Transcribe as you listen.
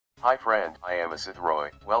Hi friend, I am Asith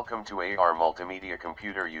Roy. Welcome to AR Multimedia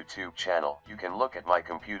Computer YouTube channel. You can look at my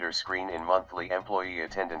computer screen in monthly employee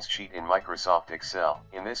attendance sheet in Microsoft Excel.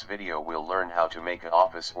 In this video we'll learn how to make an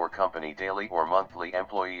office or company daily or monthly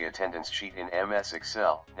employee attendance sheet in MS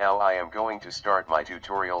Excel. Now I am going to start my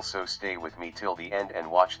tutorial, so stay with me till the end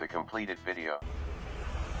and watch the completed video.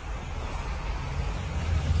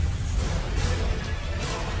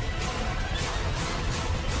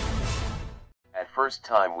 At first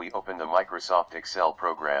time we open the Microsoft Excel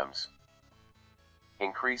programs.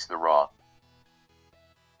 Increase the raw.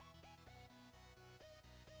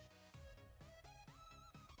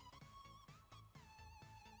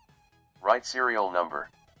 Write serial number.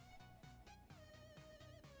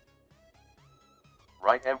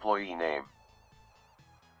 Write employee name.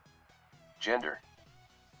 Gender.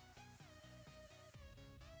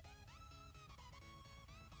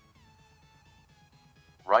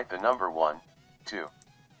 Write the number 1, 2.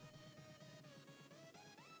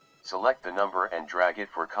 Select the number and drag it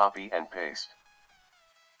for copy and paste.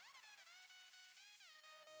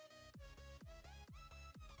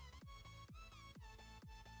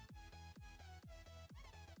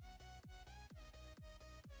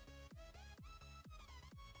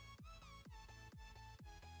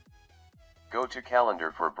 Go to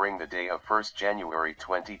calendar for bring the day of 1st January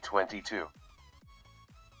 2022.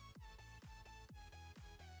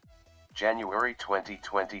 January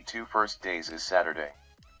 2022 first days is Saturday.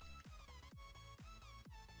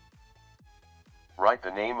 Write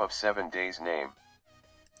the name of 7 days name.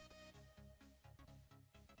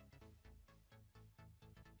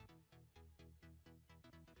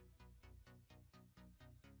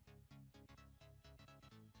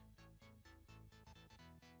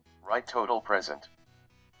 Write total present.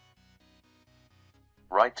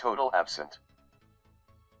 Write total absent.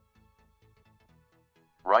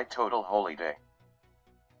 Write total holiday.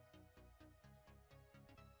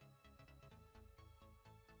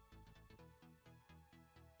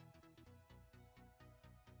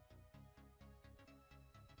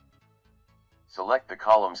 Select the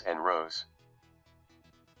columns and rows.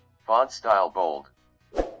 Font style bold.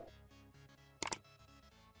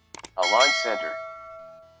 Align center.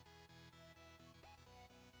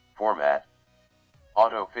 Format.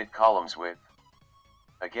 Auto fit columns width.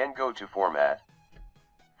 Again go to format.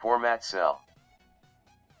 Format cell.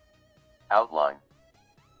 Outline.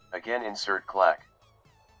 Again insert clack.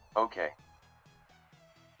 OK.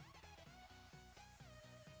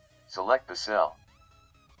 Select the cell.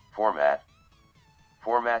 Format.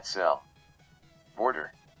 Format cell.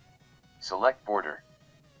 Border. Select border.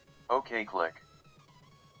 OK, click.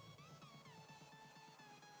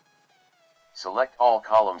 Select all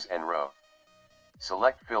columns and row.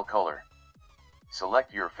 Select fill color.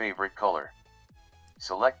 Select your favorite color.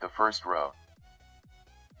 Select the first row.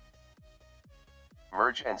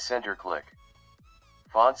 Merge and center click.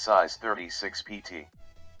 Font size 36 pt.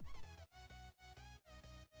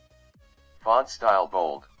 Font style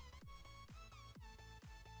bold.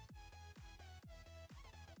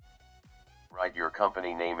 Write your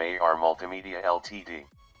company name AR Multimedia Ltd.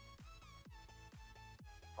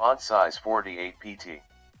 Font size 48 pt.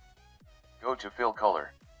 Go to fill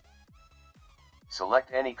color. Select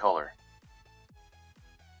any color.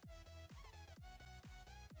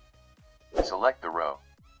 Select the row.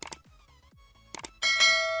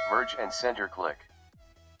 Merge and center click.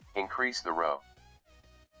 Increase the row.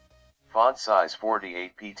 Font size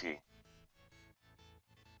 48 pt.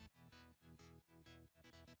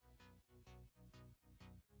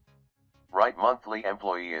 Write monthly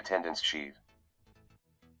employee attendance sheet.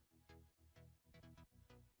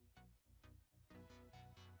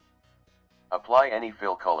 Apply any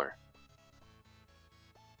fill color.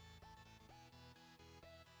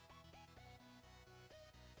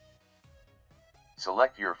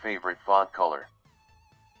 Select your favorite font color.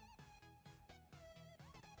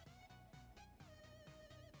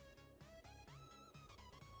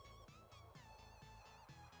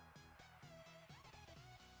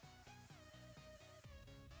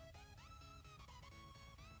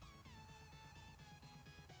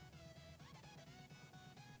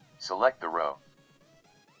 Select the row.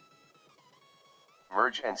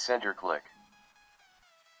 Merge and center click.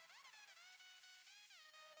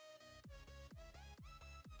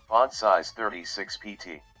 Font size 36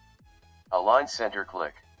 pt. Align center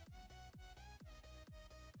click.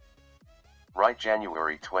 Write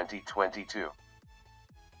January 2022.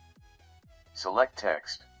 Select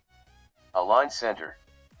text. Align center.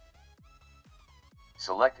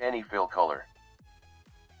 Select any fill color.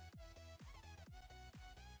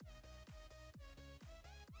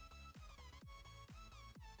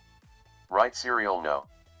 Write serial no.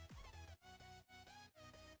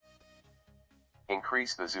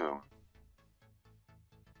 Increase the zoom.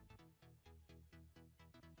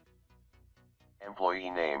 Employee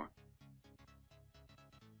name.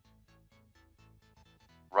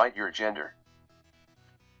 Write your gender.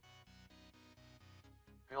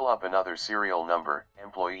 Fill up another serial number,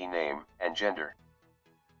 employee name, and gender.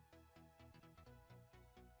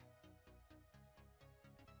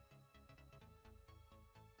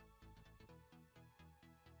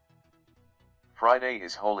 Friday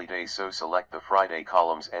is holy day, so select the Friday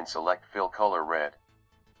columns and select fill color red.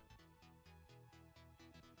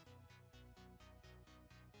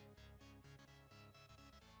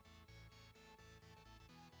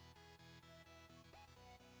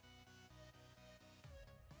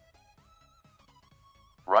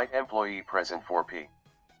 Write employee present for P,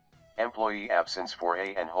 employee absence for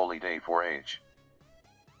A, and holy day for H.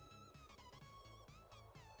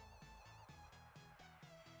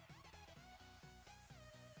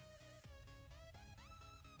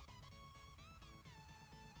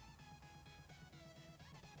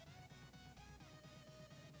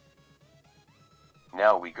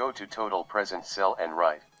 Now we go to total present cell and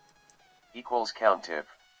write equals countif.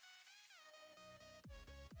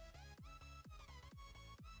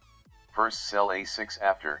 First cell A6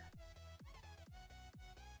 after,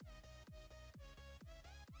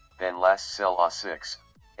 then last cell A6,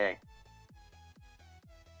 A.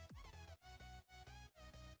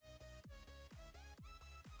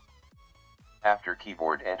 After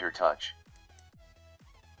keyboard enter touch.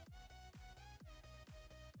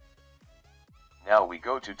 Now we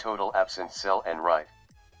go to total absent cell and write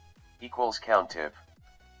equals countif.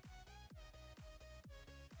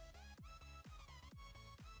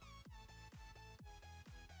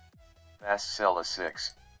 Last cell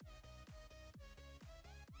A6.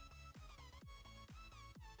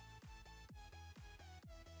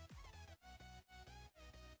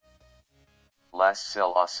 Last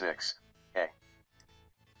cell A6, A.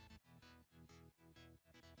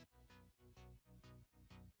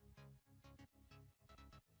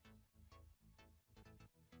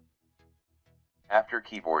 After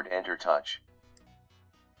keyboard enter touch.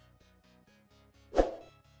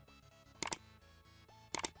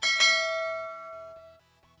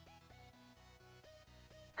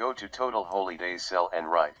 Go to total holy days cell and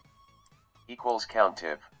write equals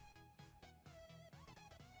countif.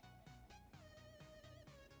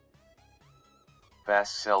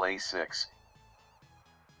 Fast cell A6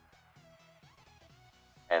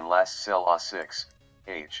 and last cell A6,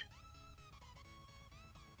 H.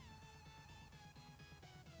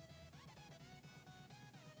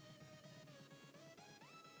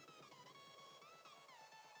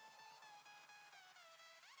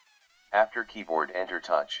 After keyboard enter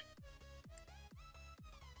touch.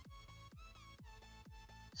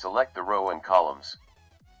 Select the row and columns.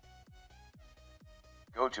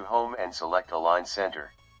 Go to Home and select Align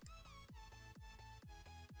Center.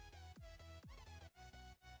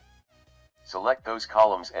 Select those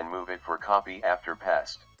columns and move it for copy after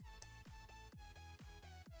paste.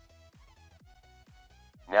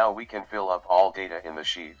 Now we can fill up all data in the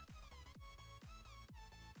sheet.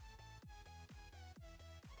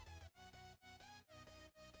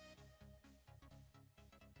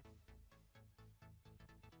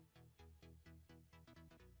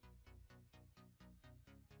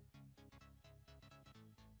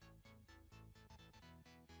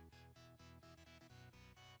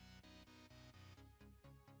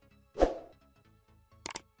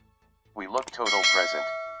 We look total present,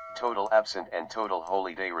 total absent and total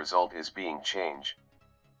holy day result is being changed.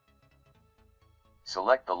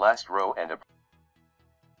 Select the last row and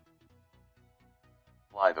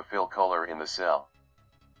apply the fill color in the cell.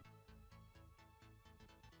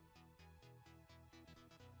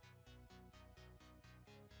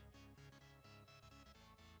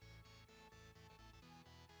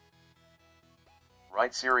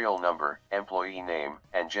 Write serial number, employee name,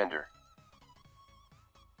 and gender.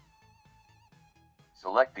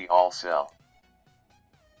 Select the All cell.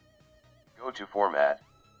 Go to Format.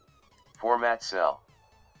 Format cell.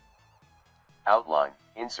 Outline,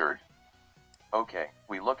 Insert. OK,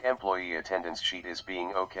 we look employee attendance sheet is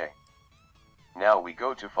being OK. Now we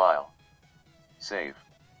go to File. Save.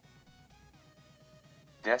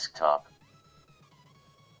 Desktop.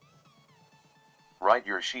 Write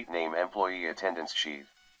your sheet name employee attendance sheet.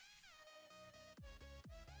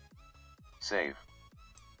 Save.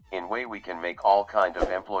 In way we can make all kind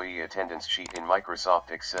of employee attendance sheet in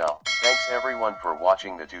Microsoft Excel. Thanks everyone for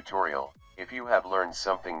watching the tutorial. If you have learned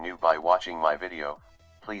something new by watching my video,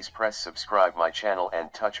 please press subscribe my channel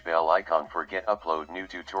and touch bell icon for get upload new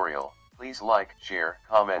tutorial. Please like, share,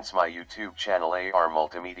 comments my YouTube channel AR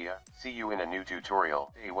Multimedia. See you in a new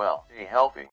tutorial. Stay well, stay healthy.